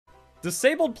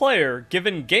Disabled player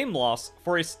given game loss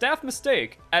for a staff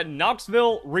mistake at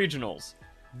Knoxville Regionals.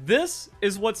 This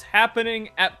is what's happening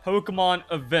at Pokemon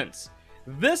events.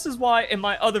 This is why in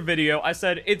my other video I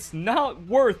said it's not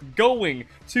worth going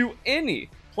to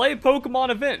any play Pokemon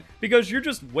event because you're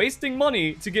just wasting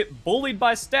money to get bullied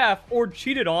by staff or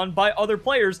cheated on by other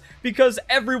players because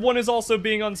everyone is also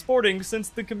being unsporting since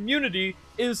the community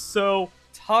is so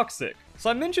toxic. So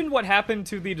I mentioned what happened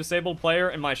to the disabled player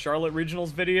in my Charlotte Regionals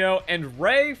video, and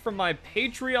Ray from my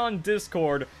Patreon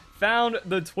Discord found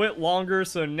the twit longer,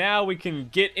 so now we can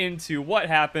get into what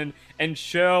happened and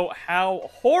show how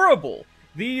horrible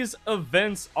these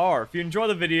events are. If you enjoy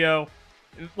the video,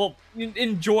 well,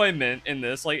 enjoyment in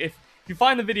this, like if you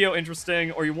find the video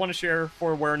interesting or you want to share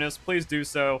for awareness, please do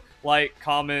so. Like,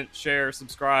 comment, share,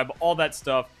 subscribe, all that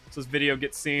stuff so this video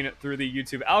gets seen through the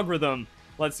YouTube algorithm.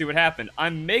 Let's see what happened.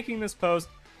 I'm making this post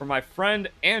for my friend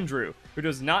Andrew, who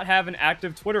does not have an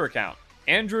active Twitter account.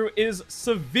 Andrew is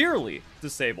severely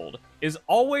disabled, is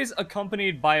always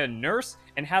accompanied by a nurse,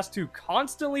 and has to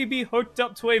constantly be hooked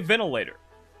up to a ventilator,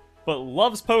 but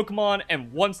loves Pokemon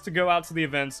and wants to go out to the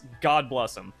events. God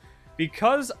bless him.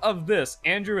 Because of this,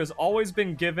 Andrew has always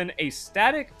been given a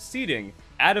static seating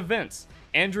at events.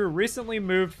 Andrew recently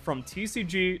moved from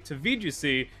TCG to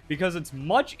VGC because it's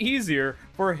much easier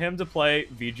for him to play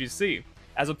VGC,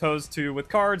 as opposed to with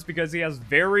cards because he has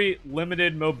very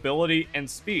limited mobility and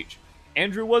speech.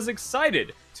 Andrew was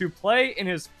excited to play in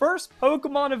his first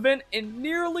Pokemon event in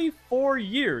nearly 4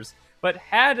 years, but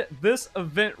had this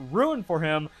event ruined for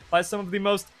him by some of the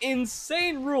most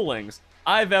insane rulings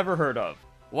I've ever heard of.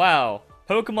 Wow.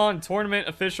 Pokemon tournament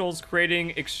officials creating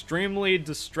extremely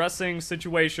distressing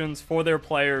situations for their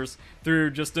players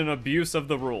through just an abuse of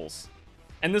the rules.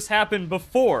 And this happened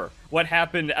before what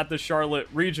happened at the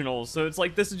Charlotte Regionals, so it's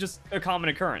like this is just a common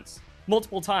occurrence.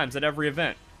 Multiple times at every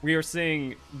event, we are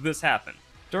seeing this happen.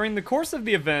 During the course of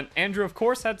the event, Andrew of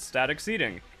course had static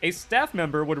seating. A staff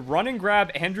member would run and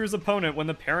grab Andrew's opponent when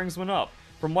the pairings went up.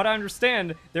 From what I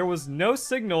understand, there was no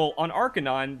signal on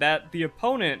Arcanine that the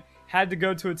opponent had to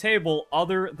go to a table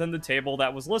other than the table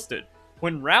that was listed.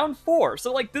 When round 4,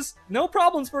 so like this, no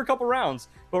problems for a couple rounds,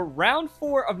 but round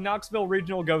 4 of Knoxville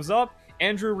Regional goes up,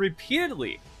 Andrew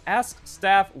repeatedly asked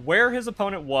staff where his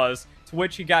opponent was, to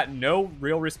which he got no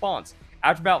real response.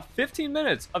 After about 15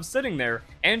 minutes of sitting there,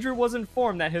 Andrew was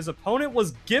informed that his opponent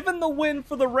was given the win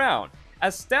for the round,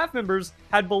 as staff members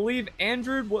had believed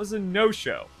Andrew was a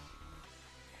no-show.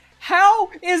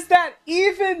 How is that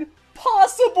even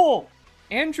possible?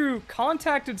 Andrew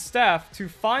contacted staff to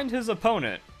find his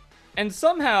opponent, and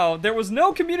somehow there was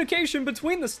no communication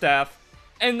between the staff,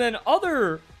 and then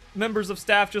other members of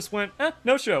staff just went,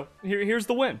 no show, here's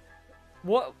the win.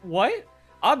 What?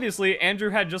 Obviously, Andrew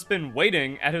had just been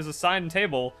waiting at his assigned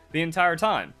table the entire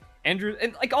time. Andrew,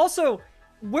 and like also,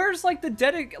 where's like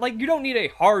the you don't need a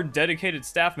hard dedicated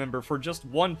staff member for just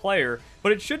one player,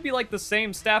 but it should be like the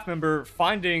same staff member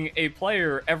finding a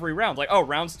player every round. Like, oh,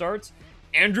 round starts,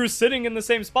 Andrew's sitting in the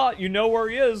same spot, you know where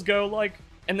he is, go like,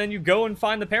 and then you go and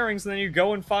find the pairings, and then you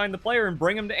go and find the player and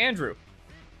bring him to Andrew.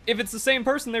 If it's the same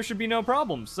person, there should be no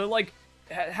problem. So like,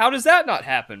 how does that not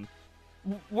happen?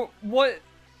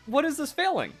 What is this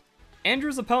failing?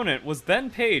 Andrew's opponent was then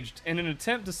paged in an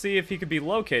attempt to see if he could be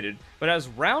located, but as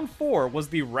round 4 was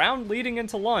the round leading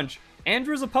into lunch,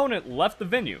 Andrew's opponent left the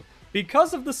venue.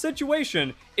 Because of the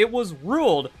situation, it was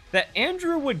ruled that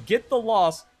Andrew would get the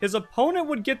loss, his opponent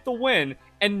would get the win,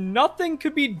 and nothing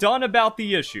could be done about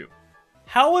the issue.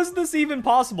 How is this even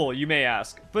possible, you may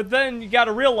ask? But then you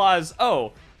gotta realize,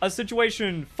 oh, a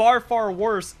situation far, far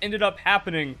worse ended up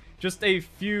happening just a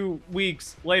few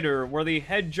weeks later, where the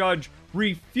head judge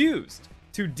refused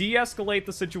to de-escalate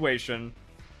the situation.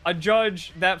 A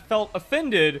judge that felt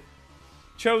offended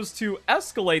chose to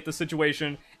escalate the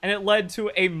situation, and it led to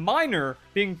a minor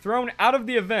being thrown out of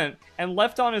the event and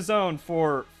left on his own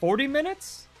for 40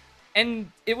 minutes?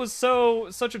 And it was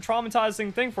such a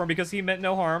traumatizing thing for him because he meant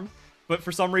no harm, but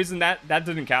for some reason that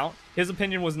didn't count. His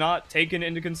opinion was not taken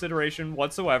into consideration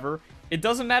whatsoever. It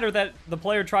doesn't matter that the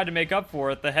player tried to make up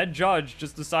for it. The head judge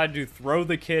just decided to throw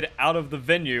the kid out of the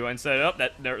venue and said, oh,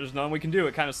 there's nothing we can do.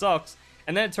 It kind of sucks.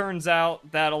 And then it turns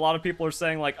out that a lot of people are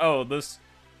saying like, oh, this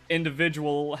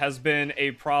individual has been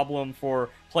a problem for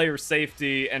player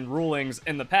safety and rulings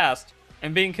in the past,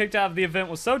 and being kicked out of the event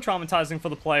was so traumatizing for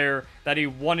the player that he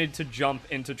wanted to jump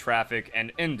into traffic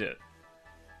and end it.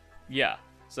 Yeah,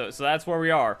 so that's where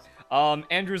we are.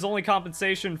 Andrew's only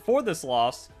compensation for this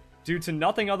loss, due to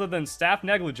nothing other than staff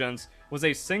negligence, was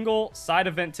a single side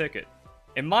event ticket.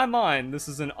 In my mind, this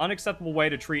is an unacceptable way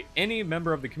to treat any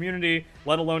member of the community,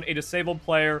 let alone a disabled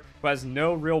player who has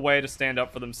no real way to stand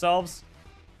up for themselves.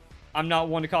 I'm not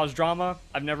one to cause drama.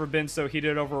 I've never been so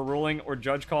heated over a ruling or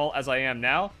judge call as I am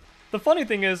now. The funny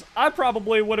thing is, I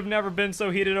probably would have never been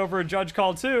so heated over a judge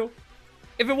call too,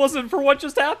 if it wasn't for what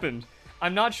just happened.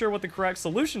 I'm not sure what the correct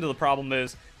solution to the problem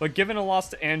is, but giving a loss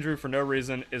to Andrew for no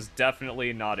reason is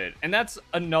definitely not it. And that's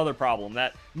another problem,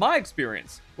 that my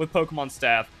experience with Pokemon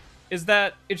staff is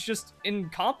that it's just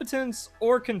incompetence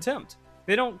or contempt.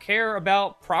 They don't care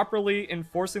about properly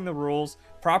enforcing the rules,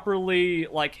 properly,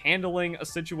 like, handling a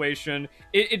situation.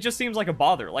 It just seems like a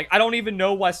bother. Like, I don't even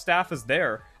know why staff is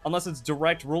there, unless it's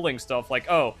direct ruling stuff like,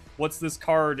 oh, what's this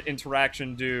card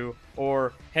interaction do?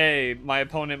 Or, hey, my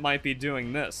opponent might be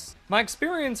doing this. My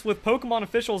experience with Pokemon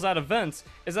officials at events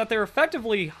is that they're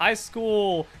effectively high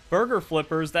school burger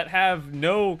flippers that have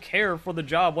no care for the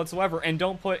job whatsoever and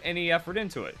don't put any effort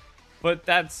into it. But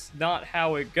that's not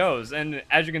how it goes. And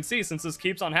as you can see, since this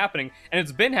keeps on happening, and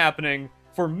it's been happening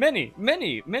for many,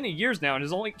 many, many years now, and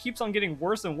it only keeps on getting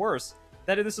worse and worse,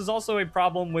 that this is also a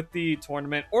problem with the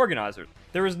tournament organizers.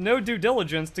 There is no due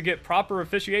diligence to get proper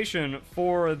officiation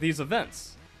for these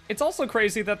events. It's also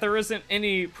crazy that there isn't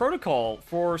any protocol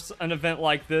for an event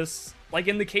like this, like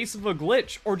in the case of a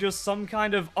glitch, or just some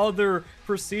kind of other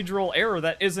procedural error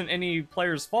that isn't any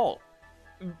player's fault.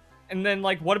 And then,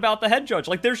 like, what about the head judge?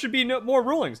 Like, there should be no more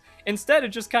rulings. Instead, it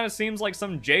just kind of seems like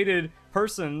some jaded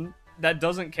person that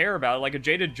doesn't care about it, like a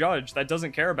jaded judge that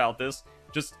doesn't care about this,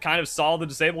 just kind of saw the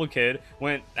disabled kid,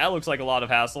 went, that looks like a lot of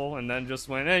hassle, and then just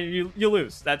went, hey, you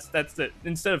lose. That's it.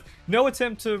 Instead of no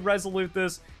attempt to resolute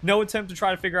this, no attempt to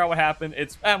try to figure out what happened,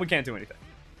 it's, we can't do anything.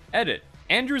 Edit.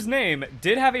 Andrew's name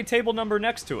did have a table number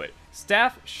next to it.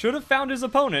 Staff should have found his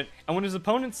opponent, and when his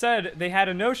opponent said they had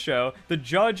a no-show, the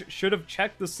judge should have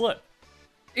checked the slip.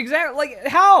 Exactly, like,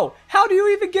 how? How do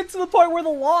you even get to the point where the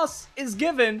loss is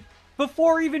given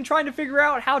before even trying to figure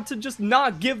out how to just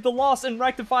not give the loss and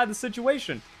rectify the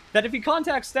situation? That if he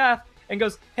contacts staff and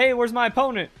goes, hey, where's my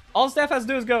opponent? All staff has to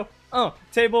do is go, oh,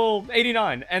 table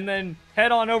 89, and then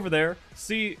head on over there,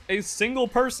 see a single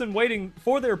person waiting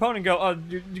for their opponent, go, oh,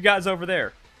 you guys over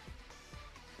there.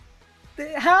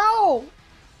 How?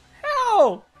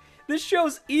 How? This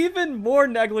shows even more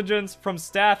negligence from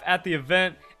staff at the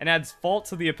event and adds fault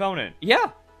to the opponent.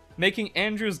 Yeah, making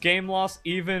Andrew's game loss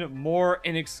even more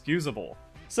inexcusable.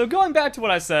 So going back to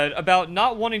what I said about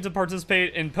not wanting to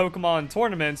participate in Pokemon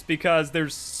tournaments because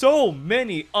there's so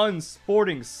many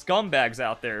unsporting scumbags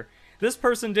out there, this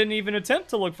person didn't even attempt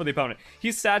to look for the opponent.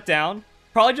 He sat down,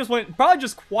 probably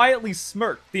just quietly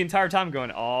smirked the entire time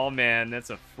going, oh man, that's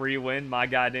a free win, my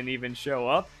guy didn't even show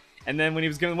up. And then when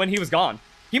he was gone,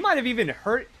 he might have even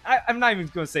heard, I'm not even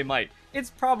going to say might,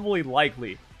 it's probably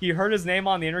likely. He heard his name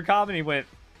on the intercom and he went,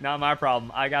 not my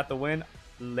problem, I got the win,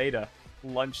 later,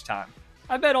 lunchtime.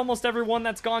 I bet almost everyone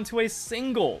that's gone to a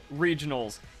single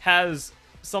regionals has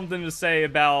something to say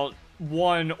about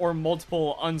one or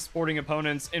multiple unsporting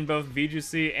opponents in both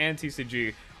VGC and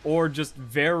TCG, or just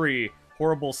very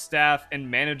horrible staff and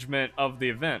management of the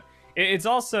event. It's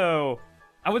also,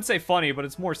 I would say funny, but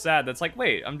it's more sad. That's like,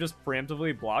 wait, I'm just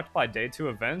preemptively blocked by day 2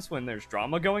 events when there's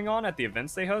drama going on at the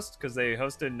events they host, because they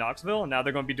hosted Knoxville and now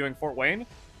they're going to be doing Fort Wayne.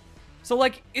 So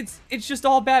like, it's just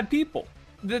all bad people.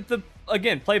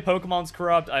 Again, Play Pokemon's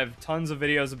corrupt. I have tons of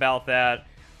videos about that.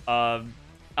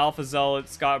 Alpha Zealot,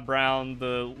 Scott Brown,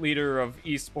 the leader of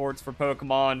esports for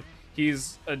Pokemon,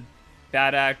 he's a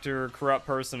bad actor, corrupt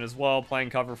person as well, playing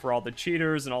cover for all the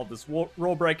cheaters and all this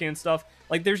rule breaking and stuff.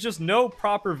 Like, there's just no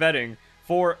proper vetting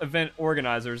for event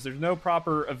organizers. There's no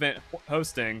proper event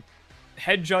hosting.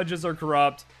 Head judges are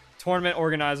corrupt. Tournament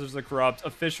organizers are corrupt.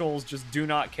 Officials just do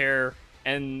not care.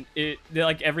 And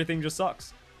like, everything just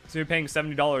sucks. So you're paying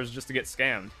 $70 just to get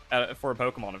scammed for a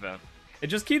Pokemon event. It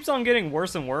just keeps on getting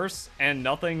worse and worse, and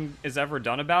nothing is ever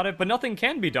done about it, but nothing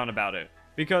can be done about it,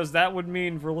 because that would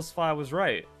mean Verlisify was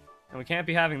right. And we can't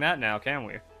be having that now, can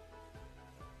we?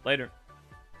 Later.